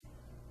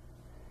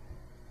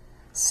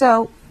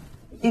So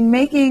in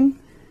making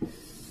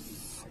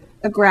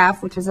a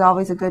graph, which is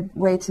always a good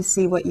way to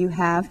see what you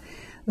have,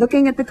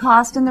 looking at the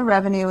cost and the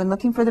revenue and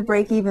looking for the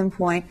break-even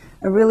point,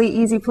 a really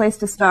easy place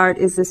to start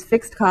is this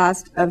fixed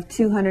cost of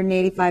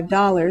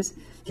 $285.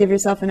 Give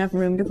yourself enough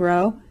room to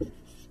grow.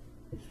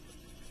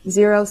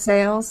 0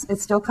 sales, it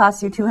still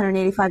costs you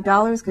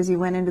 $285 because you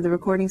went into the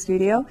recording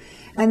studio.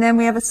 And then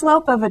we have a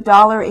slope of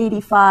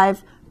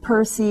 $1.85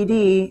 per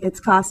CD it's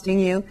costing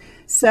you.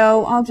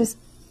 So I'll just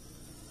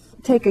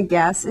take a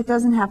guess. It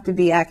doesn't have to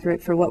be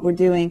accurate for what we're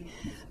doing.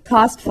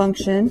 Cost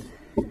function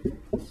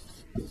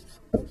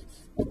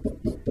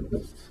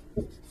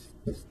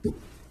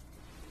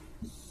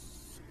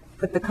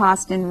put the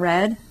cost in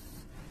red.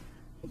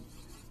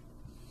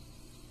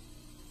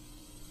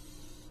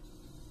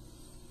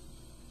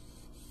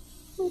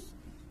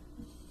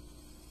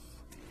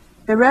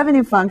 The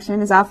revenue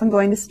function is often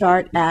going to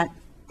start at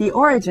the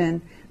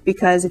origin,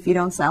 because if you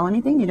don't sell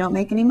anything, you don't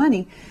make any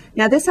money.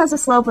 Now this has a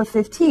slope of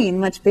 15,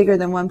 much bigger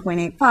than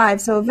 1.85,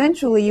 so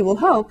eventually you will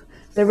hope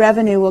the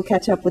revenue will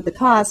catch up with the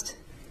cost,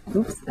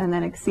 oops, and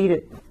then exceed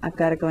it. I've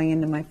got it going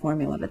into my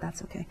formula, but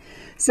that's okay.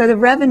 So the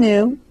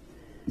revenue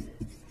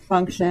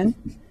function,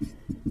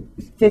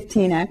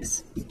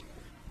 15x,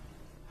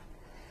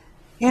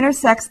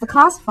 intersects the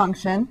cost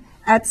function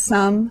at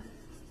some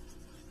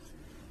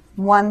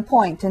one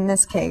point in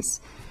this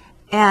case.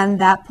 And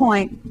that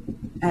point,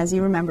 as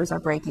you remember, is our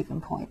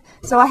break-even point.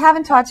 So I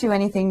haven't taught you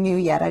anything new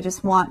yet. I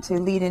just want to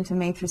lead into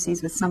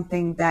matrices with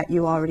something that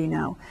you already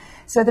know.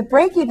 So the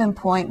break-even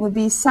point would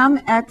be some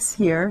x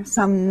here,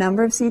 some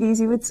number of CDs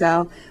you would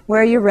sell,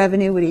 where your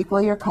revenue would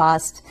equal your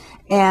cost,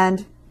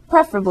 and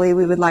preferably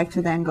we would like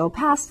to then go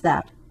past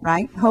that,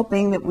 right?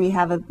 Hoping that we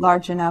have a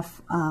large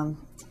enough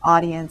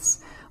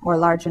audience or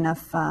large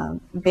enough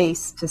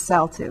base to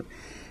sell to.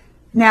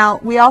 Now,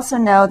 we also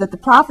know that the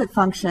profit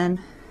function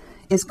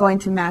is going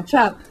to match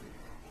up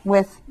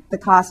with the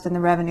cost and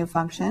the revenue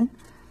function.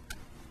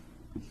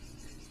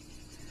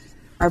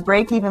 Our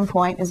break-even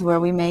point is where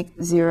we make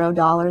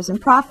 $0 in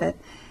profit.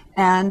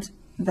 And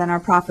then our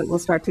profit will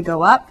start to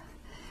go up,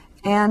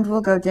 and we'll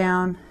go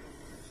down.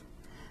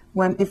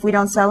 If we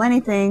don't sell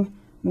anything,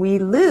 we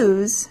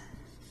lose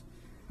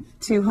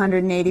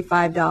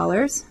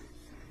 $285.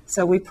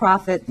 So we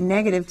profit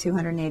negative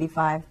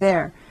 $285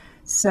 there.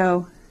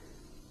 So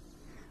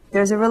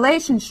there's a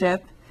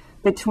relationship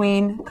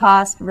between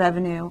cost,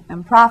 revenue,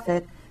 and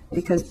profit,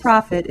 because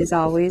profit is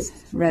always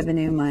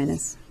revenue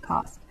minus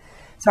cost.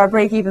 So our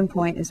break-even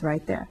point is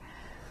right there.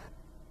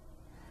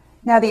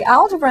 Now the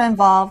algebra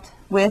involved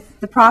with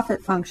the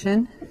profit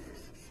function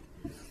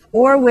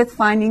or with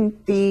finding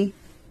the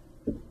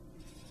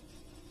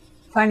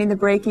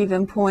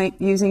break-even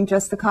point using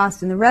just the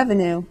cost and the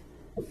revenue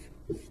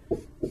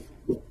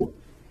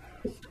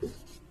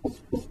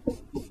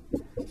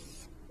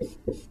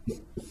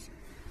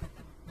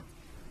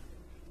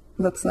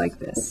looks like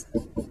this.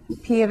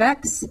 P of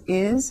x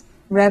is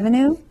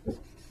revenue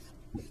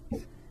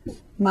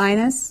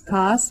minus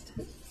cost.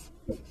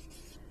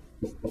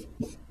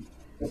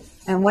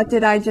 And what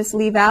did I just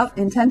leave out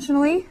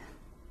intentionally?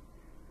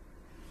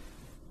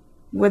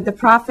 Would the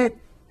profit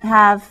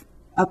have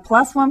a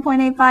plus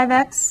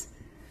 1.85x?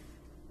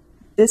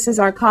 This is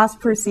our cost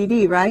per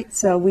CD, right?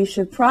 So we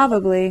should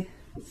probably,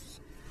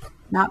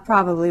 not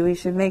probably, we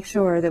should make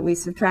sure that we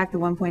subtract the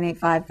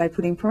 1.85 by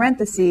putting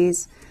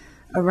parentheses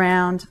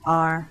around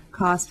our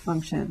cost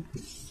function.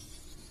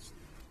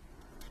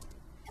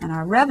 And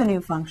our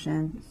revenue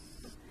function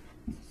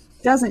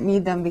doesn't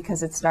need them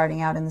because it's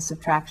starting out in the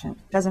subtraction.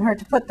 Doesn't hurt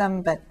to put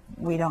them, but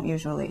we don't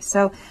usually.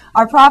 So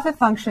our profit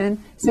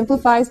function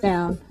simplifies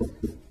down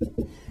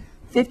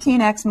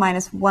 15x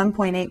minus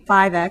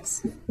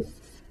 1.85x,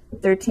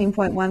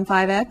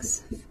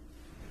 13.15x,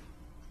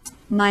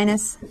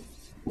 minus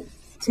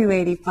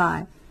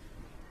 285.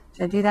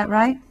 Did I do that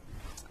right?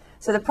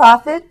 So the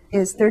profit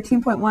is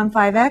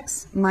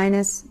 13.15x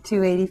minus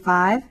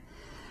 285,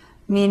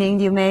 meaning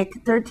you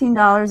make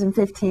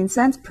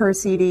 $13.15 per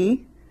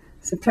CD,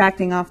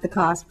 subtracting off the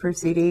cost per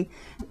CD,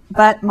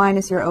 but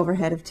minus your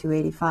overhead of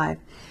 285.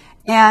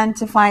 And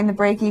to find the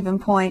break-even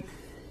point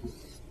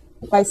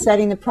by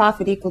setting the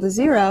profit equal to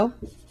 0,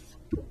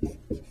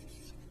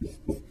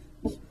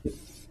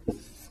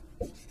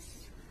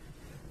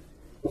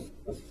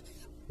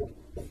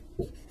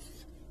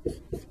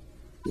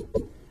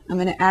 I'm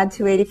going to add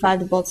 285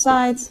 to both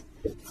sides,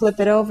 flip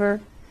it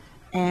over,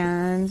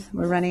 and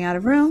we're running out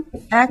of room.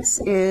 X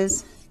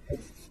is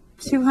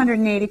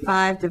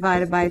 285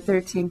 divided by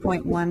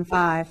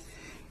 13.15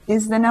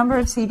 is the number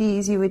of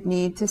CDs you would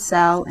need to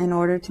sell in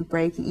order to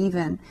break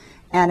even.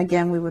 And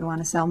again, we would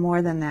want to sell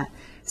more than that.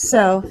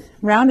 So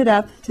round it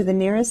up to the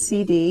nearest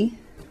CD.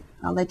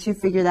 I'll let you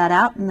figure that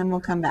out, and then we'll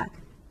come back.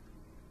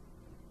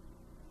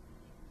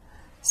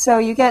 So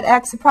you get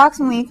X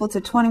approximately equal to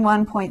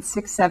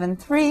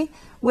 21.673,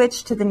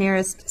 which to the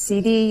nearest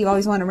CD, you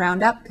always want to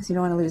round up because you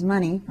don't want to lose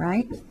money,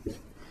 right?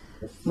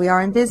 We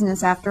are in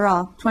business after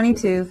all.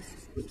 22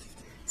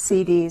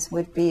 CDs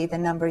would be the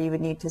number you would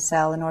need to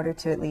sell in order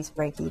to at least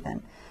break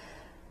even.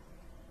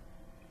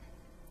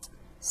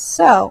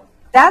 So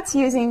that's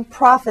using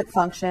profit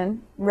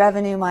function,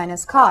 revenue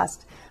minus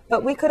cost.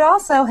 But we could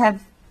also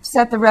have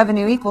set the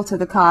revenue equal to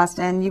the cost,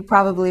 and you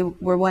probably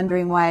were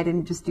wondering why I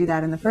didn't just do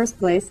that in the first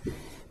place.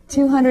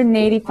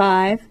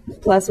 285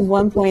 plus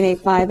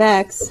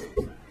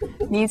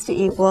 1.85x needs to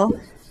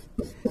equal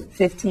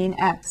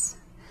 15x.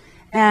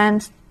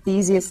 And the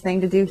easiest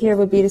thing to do here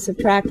would be to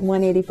subtract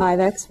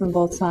 185x from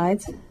both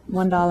sides,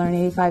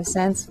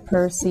 $1.85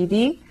 per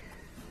CD.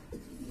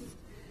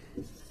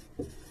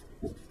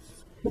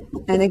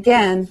 And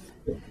again,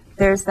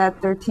 there's that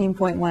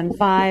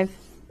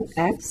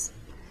 13.15x.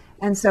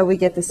 And so we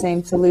get the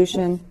same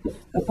solution,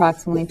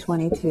 approximately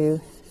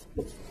 22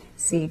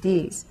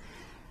 CDs.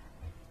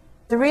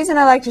 The reason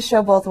I like to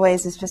show both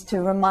ways is just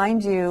to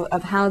remind you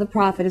of how the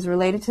profit is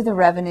related to the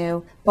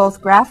revenue,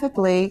 both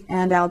graphically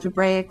and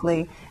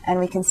algebraically, and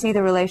we can see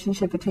the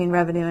relationship between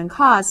revenue and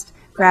cost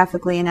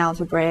graphically and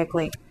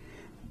algebraically.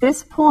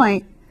 This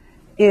point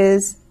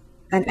is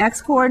an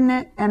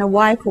x-coordinate and a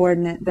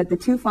y-coordinate that the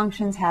two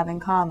functions have in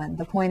common,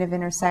 the point of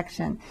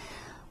intersection.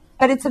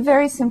 But it's a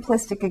very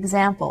simplistic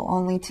example,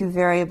 only two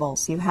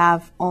variables. You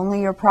have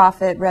only your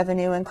profit,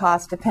 revenue, and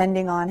cost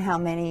depending on how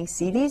many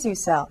CDs you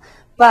sell.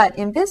 But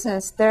in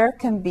business, there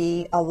can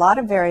be a lot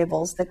of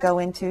variables that go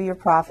into your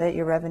profit,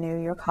 your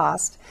revenue, your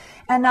cost,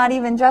 and not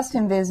even just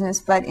in business,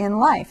 but in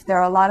life. There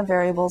are a lot of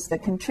variables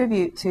that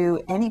contribute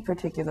to any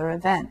particular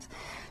event.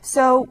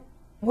 So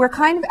we're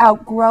kind of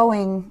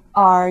outgrowing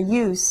our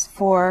use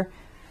for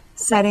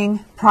setting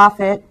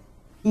profit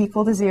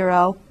equal to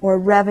 0 or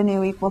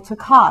revenue equal to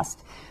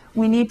cost.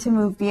 We need to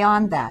move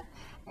beyond that.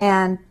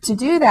 And to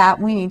do that,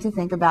 we need to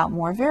think about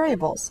more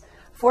variables.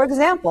 For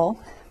example,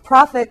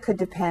 profit could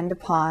depend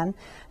upon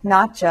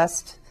not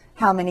just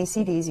how many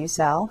CDs you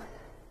sell,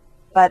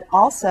 but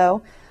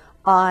also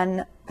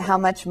on how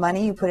much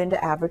money you put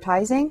into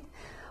advertising,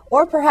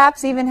 or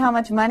perhaps even how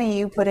much money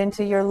you put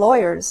into your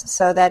lawyers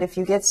so that if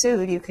you get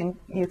sued, you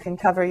can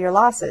cover your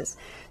losses.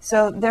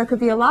 So there could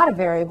be a lot of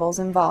variables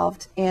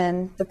involved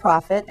in the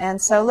profit. And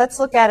so let's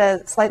look at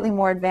a slightly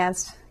more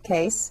advanced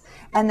case,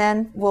 and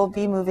then we'll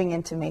be moving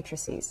into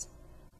matrices.